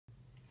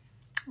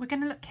We're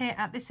going to look here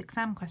at this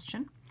exam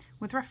question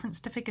with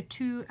reference to figure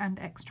 2 and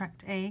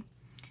extract A.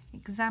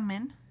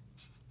 Examine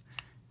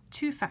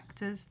 2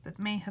 factors that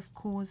may have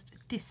caused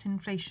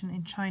disinflation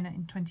in China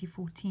in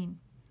 2014.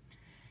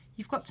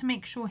 You've got to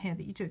make sure here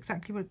that you do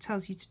exactly what it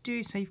tells you to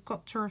do, so you've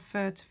got to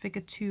refer to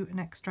figure 2 and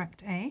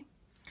extract A.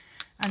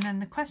 And then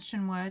the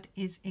question word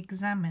is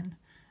examine.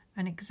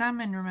 And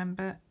examine,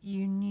 remember,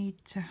 you need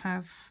to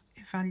have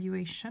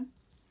evaluation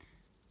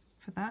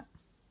for that.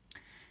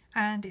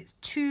 And it's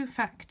 2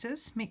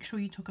 factors, make sure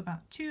you talk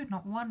about 2,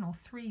 not 1 or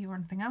 3 or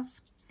anything else,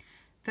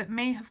 that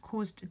may have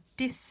caused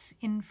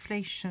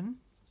disinflation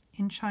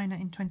in China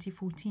in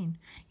 2014.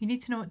 You need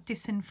to know what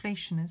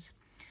disinflation is.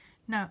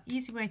 Now,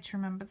 easy way to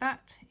remember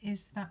that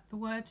is that the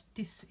word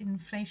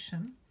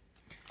disinflation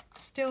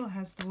still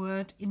has the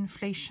word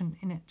inflation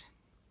in it.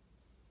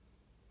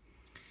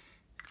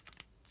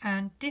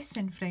 And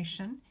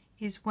disinflation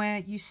is where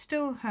you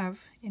still have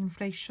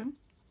inflation,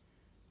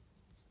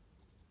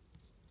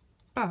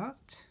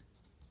 but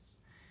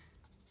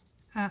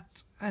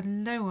at a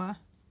lower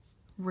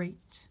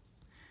rate.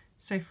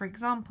 So for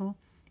example,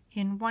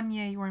 in 1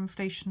 year your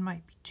inflation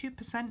might be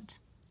 2%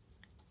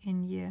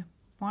 in year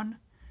 1,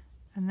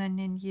 and then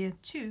in year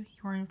 2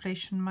 your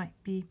inflation might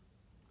be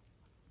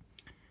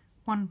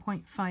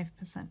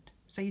 1.5%.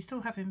 So you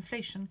still have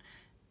inflation,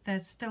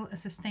 there's still a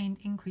sustained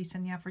increase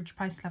in the average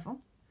price level,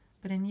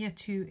 but in year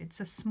 2 it's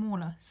a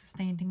smaller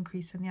sustained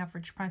increase in the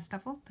average price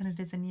level than it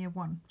is in year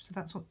 1. So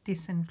that's what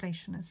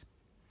disinflation is.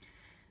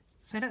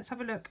 So let's have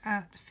a look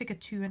at figure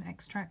 2 and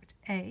extract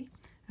A,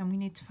 and we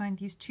need to find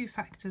these 2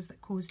 factors that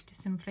cause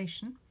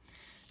disinflation.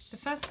 The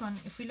first one,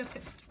 if we look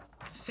at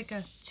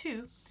figure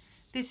 2,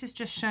 this is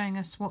just showing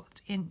us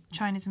what in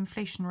China's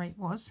inflation rate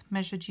was,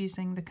 measured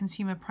using the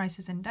Consumer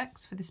Prices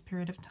Index for this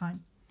period of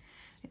time.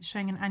 It's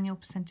showing an annual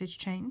percentage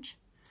change,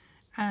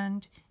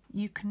 and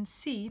you can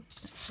see,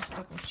 let's just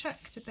double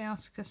check, did they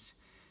ask us,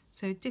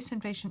 so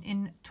disinflation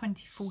in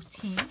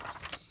 2014.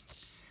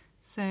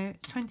 So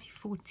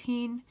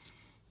 2014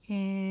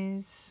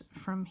 is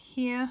from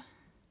here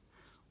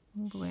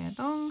all the way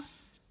along,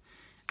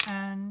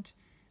 and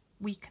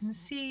we can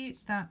see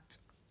that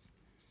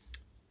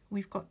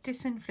we've got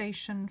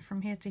disinflation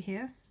from here to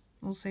here,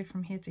 also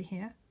from here to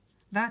here.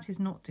 That is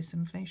not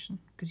disinflation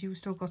because you've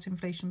still got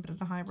inflation but at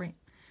a high rate.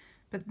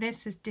 But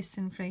this is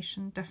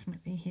disinflation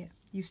definitely here.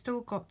 You've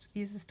still got,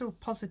 these are still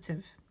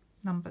positive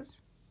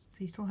numbers, so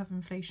you still have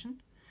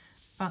inflation,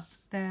 but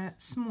they're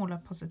smaller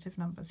positive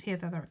numbers. Here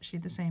they're actually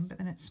the same, but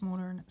then it's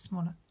smaller and it's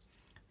smaller.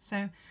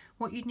 So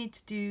what you'd need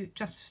to do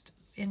just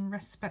in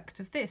respect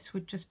of this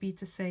would just be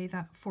to say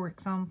that, for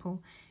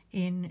example,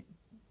 in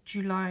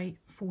July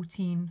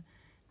 14,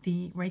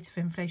 the rate of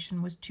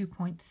inflation was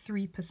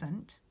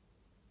 2.3%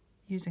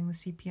 using the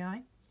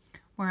CPI,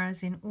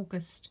 whereas in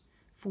August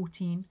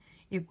 14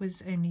 it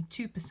was only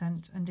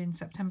 2%, and in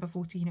September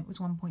 14 it was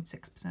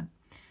 1.6%.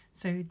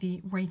 So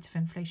the rate of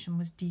inflation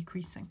was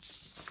decreasing.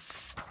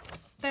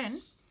 Then,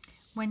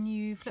 when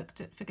you've looked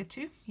at figure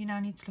 2, you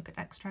now need to look at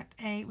extract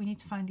A. We need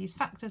to find these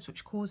factors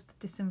which caused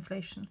the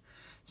disinflation.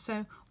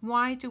 So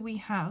why do we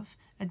have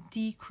a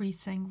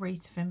decreasing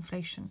rate of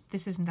inflation?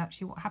 This isn't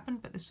actually what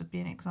happened, but this would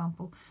be an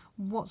example.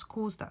 What's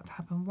caused that to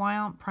happen? Why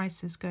aren't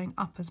prices going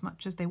up as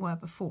much as they were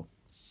before?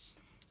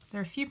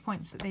 There are a few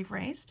points that they've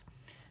raised.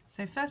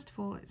 So first of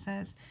all, it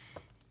says,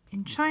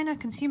 in China,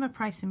 consumer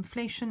price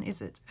inflation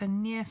is at a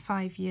near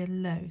 5-year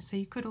low. So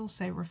you could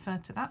also refer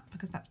to that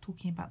because that's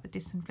talking about the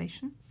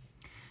disinflation.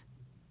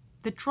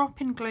 The drop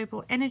in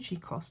global energy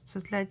costs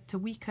has led to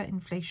weaker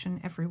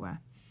inflation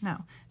everywhere.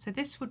 Now, so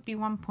this would be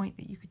one point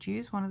that you could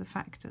use, one of the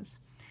factors.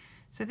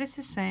 So this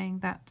is saying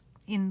that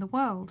in the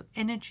world,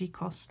 energy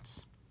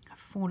costs have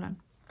fallen.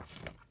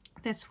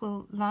 This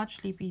will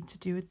largely be to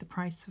do with the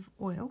price of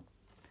oil.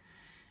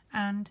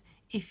 And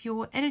if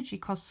your energy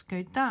costs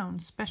go down,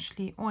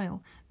 especially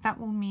oil, that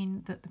will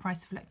mean that the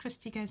price of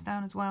electricity goes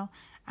down as well,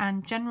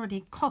 and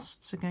generally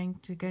costs are going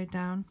to go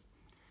down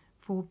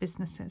for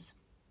businesses.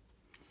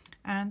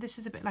 And this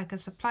is a bit like a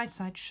supply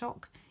side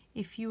shock.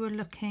 If you were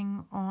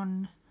looking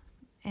on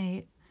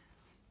an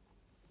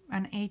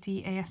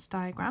ADAS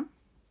diagram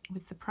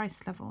with the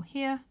price level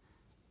here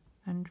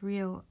and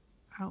real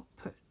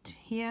output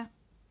here,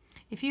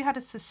 if you had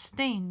a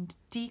sustained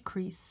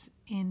decrease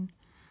in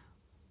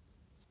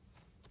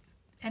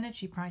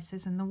energy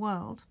prices in the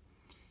world,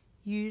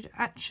 you'd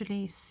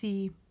actually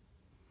see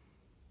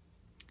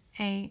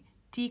a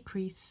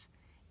decrease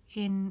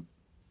in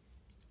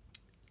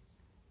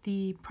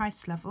the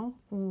price level,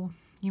 or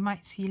you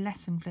might see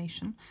less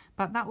inflation,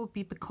 but that would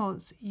be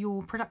because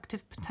your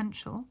productive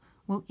potential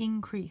will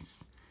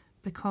increase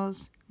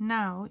because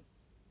now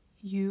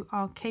you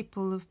are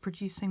capable of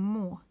producing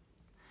more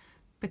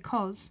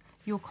because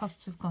your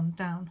costs have gone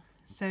down.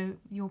 So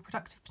your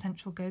productive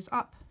potential goes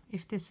up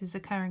if this is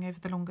occurring over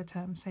the longer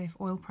term, say if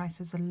oil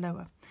prices are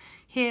lower.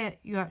 Here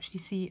you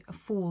actually see a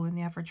fall in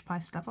the average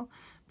price level,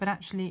 but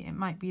actually it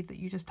might be that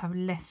you just have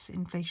less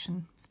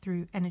inflation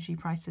through energy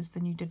prices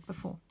than you did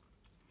before.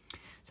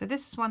 So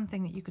this is one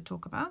thing that you could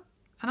talk about.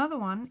 Another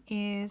one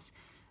is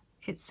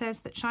it says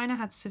that China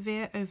had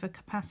severe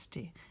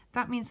overcapacity.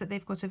 That means that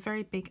they've got a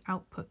very big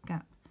output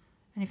gap.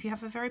 And if you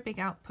have a very big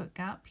output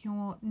gap,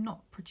 you're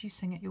not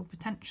producing at your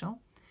potential.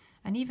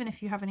 And even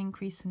if you have an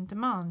increase in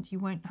demand, you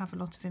won't have a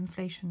lot of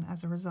inflation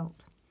as a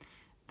result.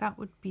 That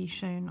would be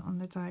shown on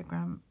the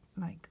diagram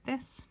like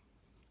this.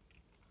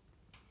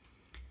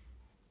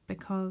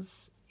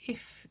 Because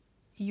if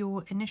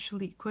your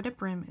initial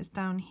equilibrium is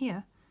down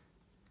here,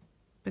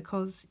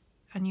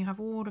 and you have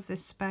all of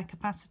this spare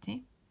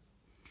capacity,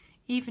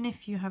 even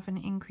if you have an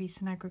increase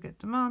in aggregate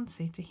demand,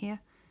 say to here,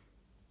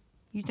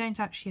 you don't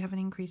actually have an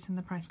increase in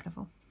the price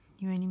level.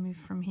 You only move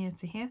from here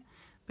to here,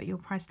 but your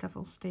price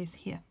level stays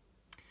here.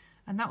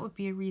 And that would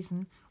be a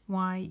reason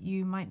why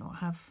you might not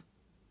have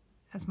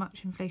as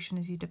much inflation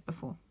as you did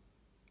before.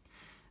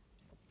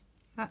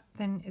 That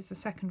then is the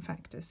second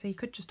factor. So you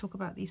could just talk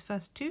about these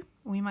first two,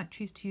 or you might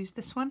choose to use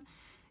this one.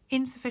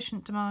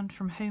 Insufficient demand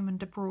from home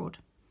and abroad.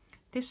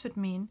 This would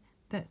mean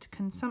that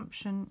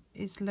consumption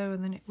is lower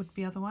than it would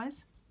be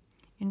otherwise.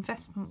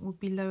 Investment would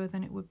be lower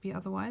than it would be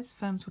otherwise.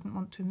 Firms wouldn't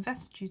want to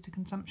invest due to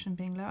consumption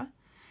being lower.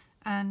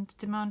 And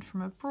demand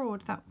from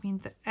abroad, that would mean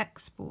that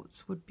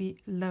exports would be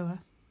lower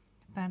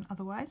than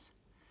otherwise.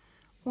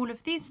 All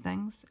of these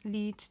things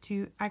lead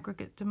to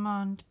aggregate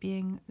demand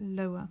being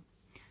lower.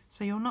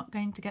 So you're not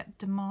going to get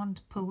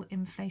demand pull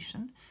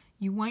inflation.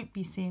 You won't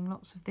be seeing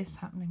lots of this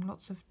happening,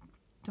 lots of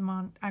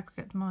demand,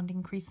 aggregate demand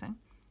increasing,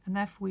 and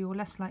therefore you're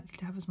less likely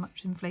to have as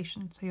much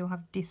inflation. So you'll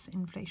have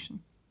disinflation,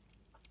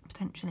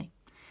 potentially.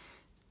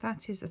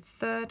 That is a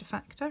third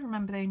factor.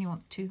 Remember, they only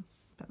want two,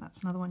 but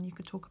that's another one you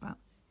could talk about.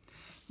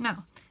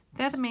 Now,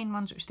 they're the main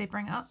ones which they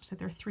bring up. So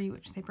there are three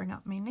which they bring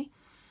up mainly.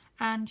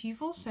 And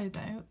you've also,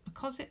 though,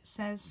 because it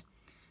says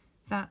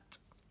that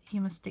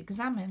you must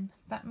examine,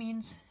 that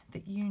means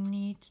that you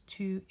need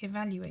to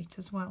evaluate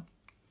as well.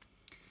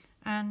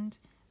 And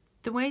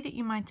the way that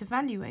you might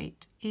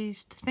evaluate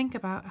is to think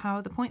about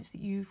how the points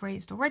that you've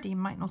raised already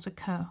might not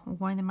occur, or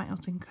why they might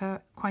not occur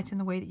quite in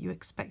the way that you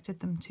expected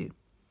them to.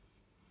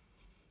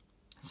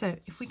 So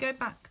if we go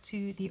back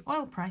to the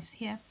oil price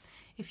here,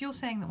 if you're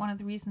saying that one of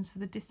the reasons for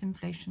the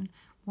disinflation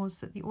was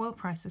that the oil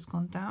price has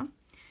gone down,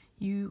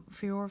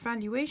 for your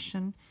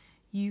evaluation,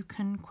 you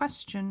can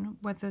question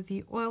whether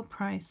the oil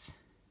price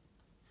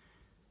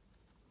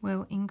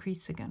will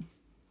increase again,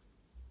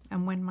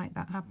 and when might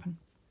that happen.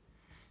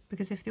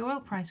 Because if the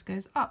oil price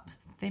goes up,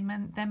 they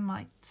then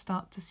might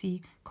start to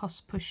see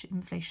cost push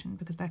inflation,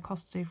 because their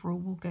costs overall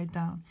will go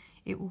down.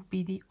 It will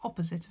be the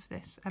opposite of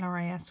this.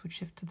 LRAS would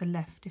shift to the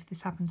left if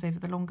this happens over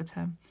the longer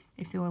term,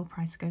 if the oil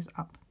price goes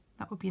up.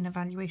 That would be an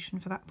evaluation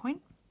for that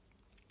point.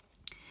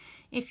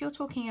 If you're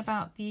talking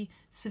about the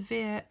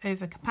severe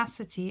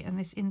overcapacity and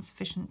this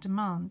insufficient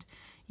demand,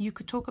 you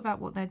could talk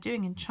about what they're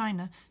doing in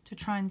China to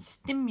try and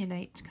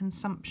stimulate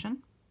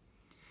consumption.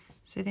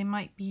 So they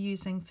might be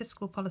using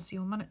fiscal policy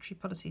or monetary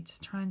policy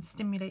to try and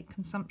stimulate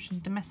consumption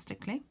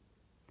domestically.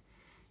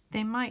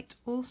 They might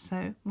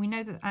also, we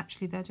know that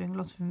actually they're doing a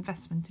lot of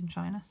investment in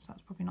China, so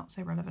that's probably not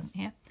so relevant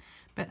here.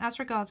 But as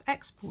regards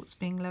exports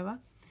being lower,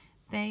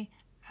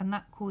 and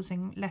that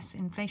causing less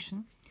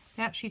inflation,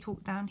 they actually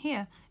talk down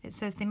here, it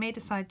says they may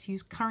decide to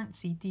use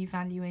currency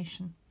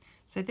devaluation.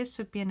 So this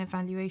would be an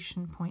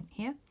evaluation point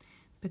here,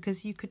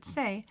 because you could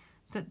say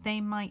that they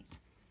might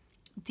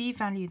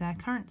devalue their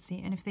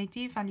currency, and if they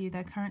devalue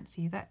their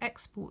currency, their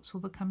exports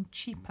will become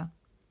cheaper.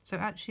 So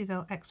actually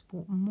they'll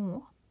export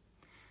more,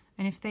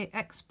 and if they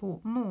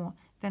export more,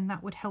 then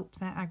that would help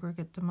their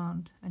aggregate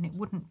demand, and it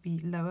wouldn't be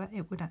lower,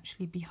 it would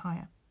actually be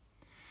higher.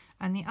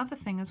 And the other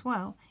thing as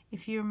well,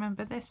 if you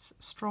remember this,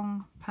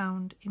 strong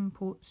pound,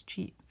 imports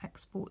cheap,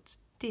 exports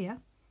dear,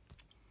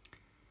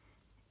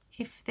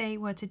 if they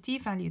were to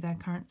devalue their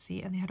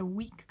currency and they had a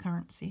weak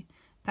currency,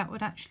 that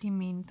would actually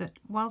mean that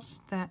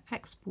whilst their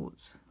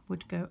exports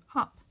would go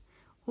up,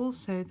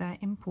 also their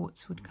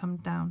imports would come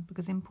down,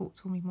 because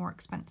imports will be more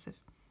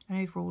expensive.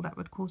 And overall that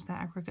would cause their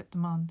aggregate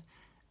demand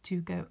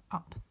to go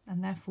up,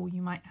 and therefore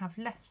you might have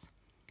less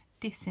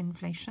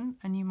disinflation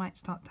and you might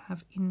start to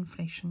have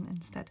inflation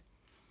instead.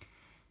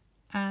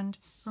 And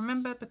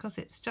remember, because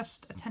it's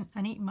just an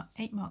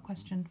 8-mark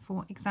question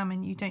for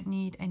examine, you don't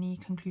need any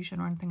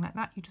conclusion or anything like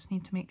that. You just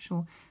need to make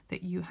sure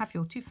that you have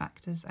your two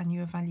factors and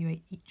you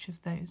evaluate each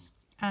of those.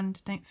 And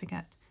don't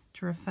forget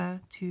to refer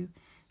to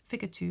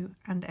Figure 2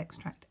 and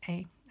Extract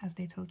A as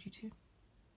they told you to.